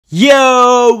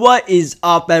Yo, what is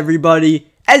up, everybody?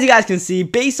 As you guys can see,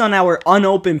 based on our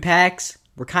unopened packs,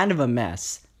 we're kind of a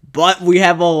mess. But we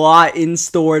have a lot in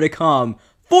store to come.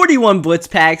 41 Blitz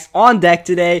packs on deck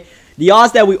today. The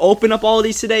odds that we open up all of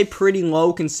these today, pretty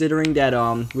low considering that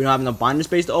we don't have enough binder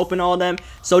space to open all of them.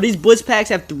 So these Blitz packs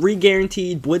have 3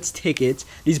 guaranteed Blitz tickets.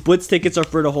 These Blitz tickets are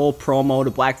for the whole promo, the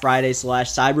Black Friday /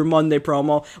 Cyber Monday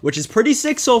promo, which is pretty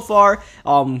sick so far.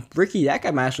 Ricky, that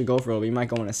guy might actually go for it. He might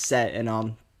go in a set.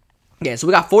 And yeah, so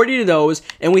we got 40 of those,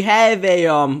 and we have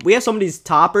some of these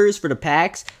toppers for the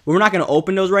packs, but we're not going to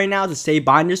open those right now to save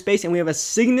binder space, and we have a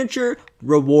signature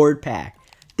reward pack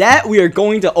that we are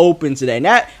going to open today. And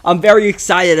that I'm very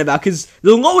excited about, because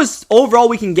the lowest overall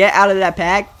we can get out of that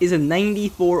pack is a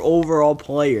 94 overall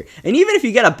player. And even if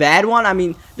you get a bad one, I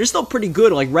mean, they're still pretty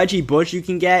good. Like Reggie Bush you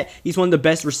can get. He's one of the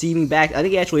best receiving backs. I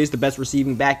think he actually is the best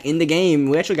receiving back in the game.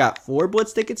 We actually got 4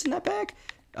 Blitz tickets in that pack.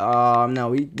 No,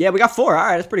 we got 4.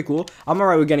 Alright, that's pretty cool. I'm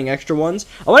alright with getting extra ones.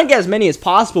 I want to get as many as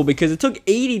possible because it took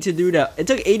 80 to do that. It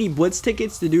took 80 Blitz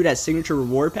tickets to do that signature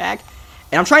reward pack.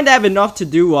 And I'm trying to have enough to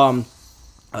do a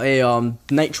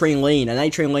Night Train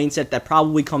Lane set that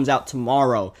probably comes out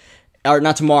tomorrow. Or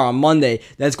not tomorrow, on Monday.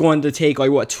 That's going to take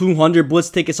like what, 200 Blitz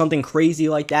tickets, something crazy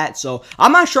like that. So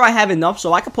I'm not sure I have enough,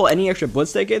 so I can pull any extra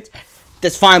Blitz tickets.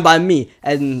 That's fine by me.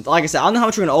 And like I said, I don't know how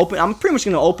much we're going to open. I'm pretty much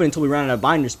going to open until we run out of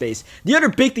binder space. The other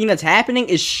big thing that's happening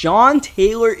is Sean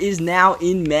Taylor is now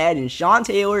in Madden. Sean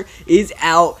Taylor is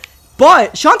out.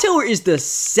 But Sean Taylor is the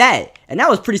set. And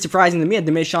that was pretty surprising to me that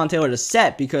they made Sean Taylor the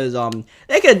set, because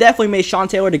they could have definitely made Sean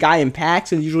Taylor the guy in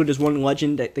packs, and usually there's one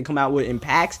legend that they come out with in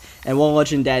packs and one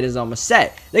legend that is a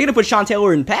set. They could have put Sean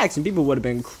Taylor in packs and people would have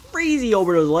been crazy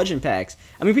over those legend packs.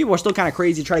 I mean, people are still kind of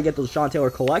crazy trying to get those Sean Taylor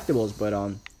collectibles,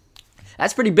 but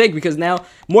that's pretty big, because now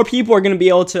more people are going to be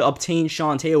able to obtain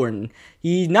Sean Taylor. And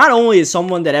he not only is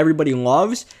someone that everybody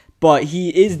loves, but he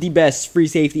is the best free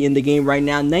safety in the game right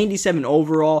now. 97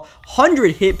 overall,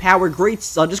 100 hit power, great,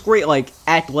 just great like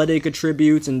athletic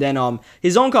attributes. And then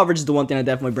his zone coverage is the one thing that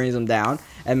definitely brings him down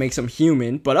and makes him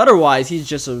human. But otherwise, he's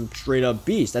just a straight up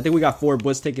beast. I think we got 4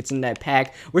 Blitz tickets in that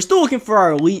pack. We're still looking for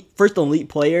our first elite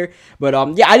player. But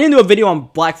yeah, I didn't do a video on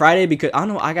Black Friday because I don't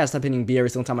know. I gotta stop hitting B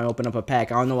every single time I open up a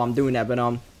pack. I don't know why I'm doing that, but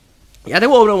yeah, I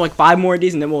think we'll open like 5 more of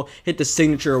these, and then we'll hit the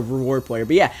signature reward player.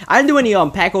 But yeah, I didn't do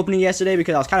any pack opening yesterday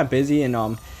because I was kind of busy, and I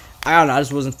don't know, I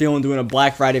just wasn't feeling doing a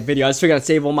Black Friday video. I just figured I'd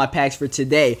save all my packs for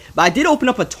today. But I did open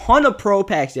up a ton of pro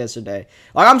packs yesterday.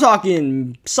 Like, I'm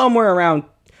talking somewhere around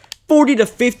 40 to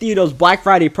 50 of those Black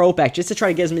Friday pro packs, just to try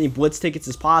to get as many Blitz tickets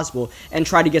as possible and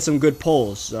try to get some good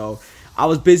pulls. So I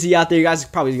was busy out there. You guys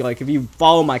probably, like, if you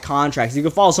follow my contracts, you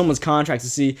can follow someone's contracts to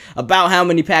see about how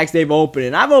many packs they've opened.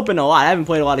 And I've opened a lot. I haven't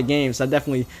played a lot of games, so that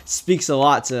definitely speaks a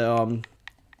lot to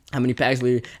how many packs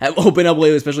we have opened up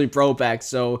lately, especially pro packs.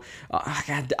 So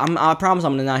I promise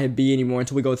I'm gonna not hit B anymore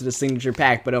until we go to the signature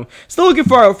pack. But I'm still looking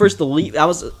for our first elite. That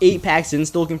was 8 packs in.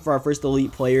 Still looking for our first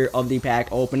elite player of the pack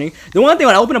opening. The one thing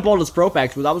when I opened up all those pro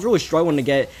packs was I was really struggling to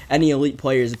get any elite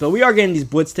players. But we are getting these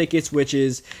Blitz tickets, which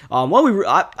is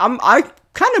I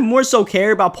kind of more so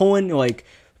care about pulling like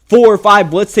 4 or 5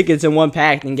 Blitz tickets in one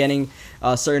pack than getting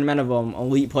a certain amount of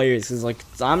elite players, because like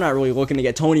I'm not really looking to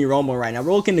get Tony Romo right now.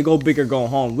 We're looking to go big or go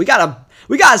home. We got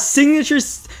a signature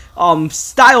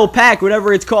style pack,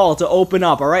 whatever it's called, to open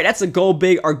up. All right, that's a go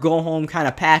big or go home kind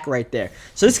of pack right there.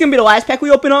 So this is gonna be the last pack we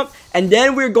open up, and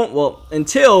then we're going, well,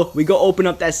 until we go open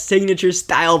up that signature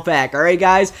style pack. All right,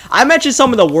 guys, I mentioned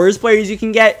some of the worst players you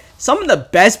can get, some of the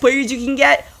best players you can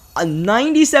get. A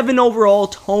 97 overall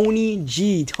Tony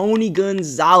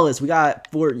Gonzalez. We got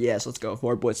 4, yes, let's go,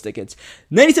 4 Blitz tickets.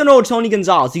 97 overall Tony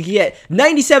Gonzalez. You can get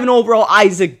 97 overall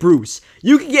Isaac Bruce.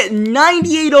 You can get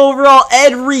 98 overall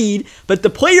Ed Reed. But the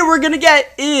player we're going to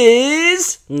get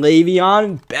is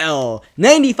Le'Veon Bell.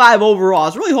 95 overall. I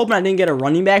was really hoping I didn't get a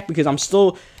running back, because I'm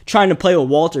still trying to play with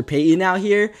Walter Payton out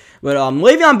here. But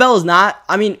Le'Veon Bell is not,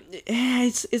 I mean,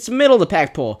 it's middle of the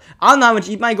pack pull. I don't know how much,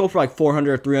 he might go for like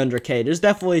 400 or 300k. There's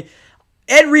definitely,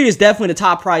 Ed Reed is definitely the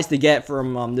top prize to get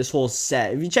from this whole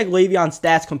set. If you check Le'Veon's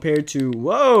stats compared to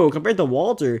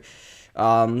Walter,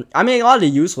 I mean, a lot of the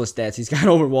useless stats he's got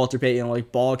over Walter Payton,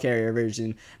 like ball carrier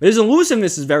version. But his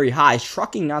elusiveness is very high, his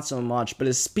trucking not so much, but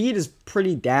his speed is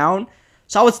pretty down.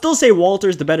 So I would still say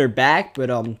Walter's the better back,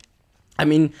 but I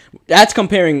mean, that's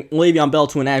comparing Le'Veon Bell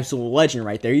to an absolute legend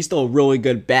right there. He's still a really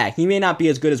good back. He may not be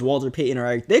as good as Walter Payton or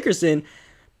Eric Dickerson,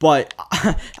 but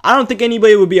I don't think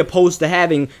anybody would be opposed to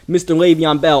having Mr.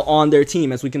 Le'Veon Bell on their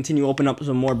team as we continue to open up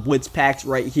some more Blitz packs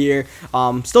right here.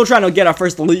 Still trying to get our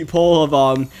first elite pull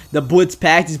of the Blitz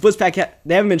packs. These Blitz packs,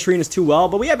 they haven't been treating us too well,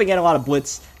 but we have been getting a lot of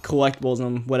Blitz collectibles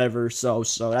and whatever. So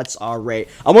that's alright.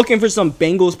 I'm looking for some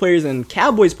Bengals players and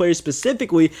Cowboys players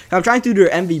specifically. I'm trying to do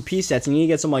their MVP sets, and you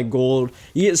get some like gold.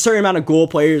 You get a certain amount of gold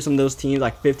players from those teams,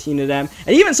 like 15 of them,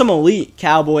 and even some elite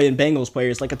Cowboy and Bengals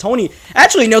players, like a Tony.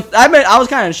 Actually, no, I was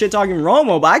kind of shit talking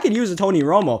Romo, but I could use a Tony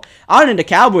Romo. I don't think the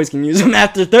Cowboys can use him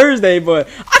after Thursday, but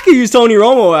I could use Tony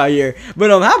Romo out here. But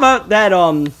how about that?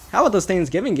 How about those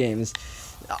Thanksgiving games?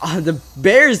 The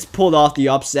Bears pulled off the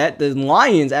upset. The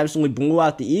Lions absolutely blew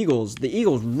out the Eagles. The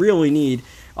Eagles really need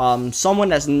someone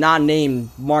that's not named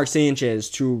Mark Sanchez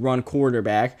to run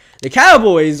quarterback. The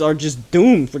Cowboys are just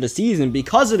doomed for the season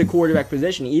because of the quarterback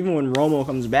position. Even when Romo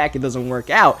comes back, it doesn't work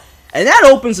out. And that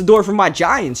opens the door for my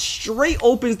Giants. Straight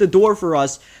opens the door for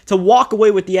us to walk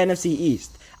away with the NFC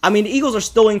East. I mean, the Eagles are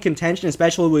still in contention,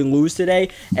 especially when we lose today.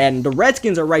 And the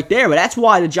Redskins are right there. But that's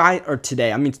why the Giants, or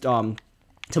today, I mean,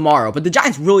 tomorrow. But the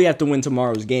Giants really have to win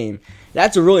tomorrow's game.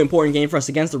 That's a really important game for us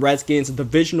against the Redskins, a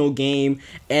divisional game,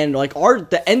 and like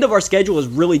the end of our schedule is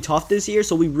really tough this year,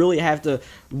 so we really have to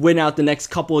win out the next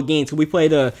couple of games. So we play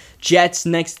the Jets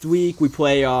next week. We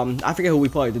play I forget who we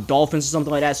play, the Dolphins or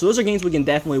something like that. So those are games we can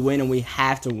definitely win, and we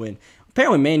have to win.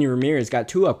 Apparently, Manny Ramirez got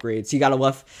 2 upgrades. He got a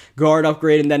left guard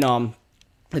upgrade, and then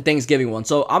the Thanksgiving one.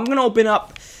 So I'm gonna open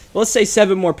up, let's say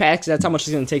 7 more packs. That's how much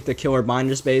it's gonna take to kill our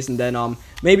binder space, and then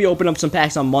maybe open up some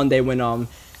packs on Monday when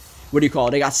what do you call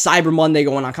it? They got Cyber Monday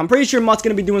going on. I'm pretty sure Mutt's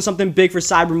gonna be doing something big for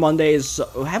Cyber Mondays.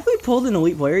 So, have we pulled an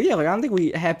elite player yet? Like, I don't think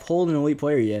we have pulled an elite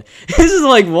player yet. This is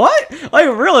like, what? Like,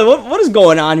 really? What is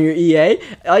going on here, EA?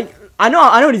 Like, I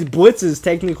know these blitzes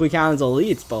technically count as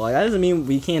elites, but like that doesn't mean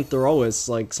we can't throw us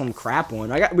like some crap one.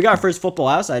 We got our first Football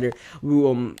Outsider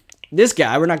who this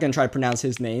guy, we're not going to try to pronounce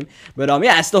his name, but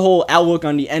yeah, it's the whole outlook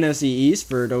on the NFC East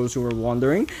for those who are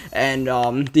wondering, and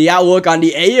the outlook on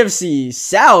the AFC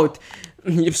South,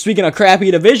 speaking of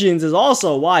crappy divisions, is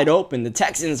also wide open. The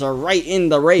Texans are right in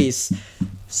the race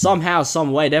somehow,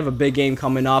 some way. They have a big game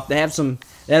coming up. They have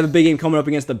a big game coming up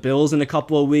against the Bills in a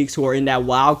couple of weeks, who are in that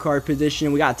wild card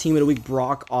position. We got Team of the Week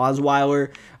Brock Osweiler.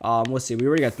 Let's see. We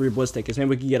already got 3 blitz tickets. Maybe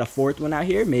we can get a 4th one out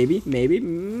here. Maybe.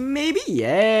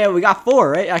 Yeah, we got 4,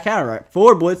 right? I counted right.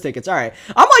 4 blitz tickets. All right.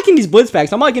 I'm liking these blitz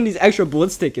packs. I'm liking these extra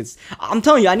blitz tickets. I'm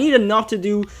telling you, I need enough to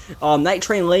do Night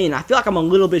Train Lane. I feel like I'm a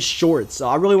little bit short, so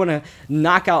I really want to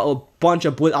knock out a bunch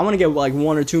of blitz. I want to get like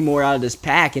 1 or 2 more out of this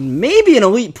pack, and maybe an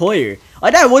elite player.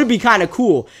 Like, that would be kind of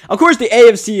cool. Of course, the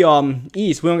AFC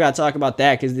East, we don't got to talk about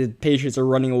that because the Patriots are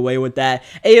running away with that.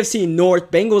 AFC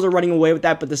North, Bengals are running away with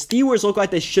that, but the Steelers look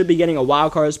like they should be getting a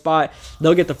wild card spot.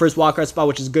 They'll get the first wild card spot,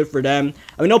 which is good for them.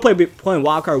 I mean, they'll playing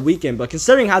wild card weekend, but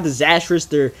considering how disastrous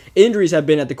their injuries have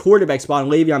been at the quarterback spot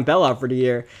and Le'Veon Bell out for the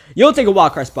year, you'll take a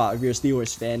wild card spot if you're a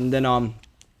Steelers fan. And then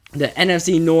the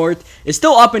NFC North is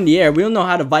still up in the air. We don't know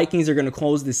how the Vikings are going to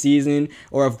close the season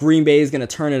or if Green Bay is going to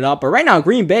turn it up. But right now,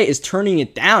 Green Bay is turning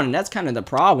it down, and that's kind of the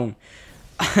problem.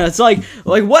 It's like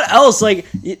what else? Like,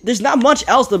 there's not much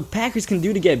else the Packers can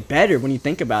do to get better when you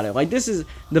think about it. Like, this is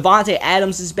Devontae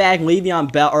Adams is back,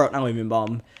 Le'Veon Bell, or not Le'Veon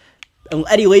Bell.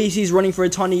 Eddie Lacy's running for a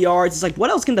ton of yards. It's like, what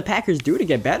else can the Packers do to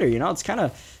get better? You know, it's kind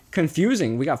of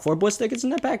confusing. We got 4 blitz tickets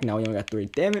in that pack. No, we only got 3.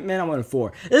 Damn it, man! I wanted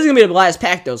 4. This is gonna be the last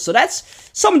pack though, so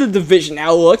that's some of the division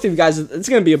outlook. If you guys, it's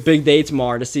gonna be a big day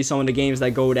tomorrow to see some of the games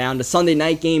that go down. The Sunday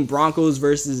night game, Broncos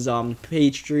versus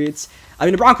Patriots. I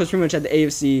mean, the Broncos pretty much had the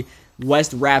AFC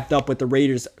West wrapped up with the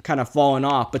Raiders kind of falling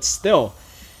off, but still.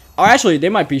 Or actually, they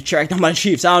might be tracked on by the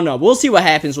Chiefs. I don't know. We'll see what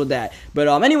happens with that. But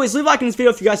anyways, leave a like in this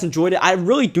video if you guys enjoyed it. I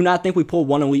really do not think we pulled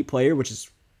 1 elite player, which is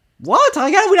what? How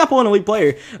did we not pull an elite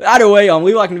player? Either way,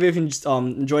 leave a like in the video if you just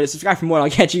enjoyed it. Subscribe for more, and I'll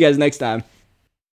catch you guys next time.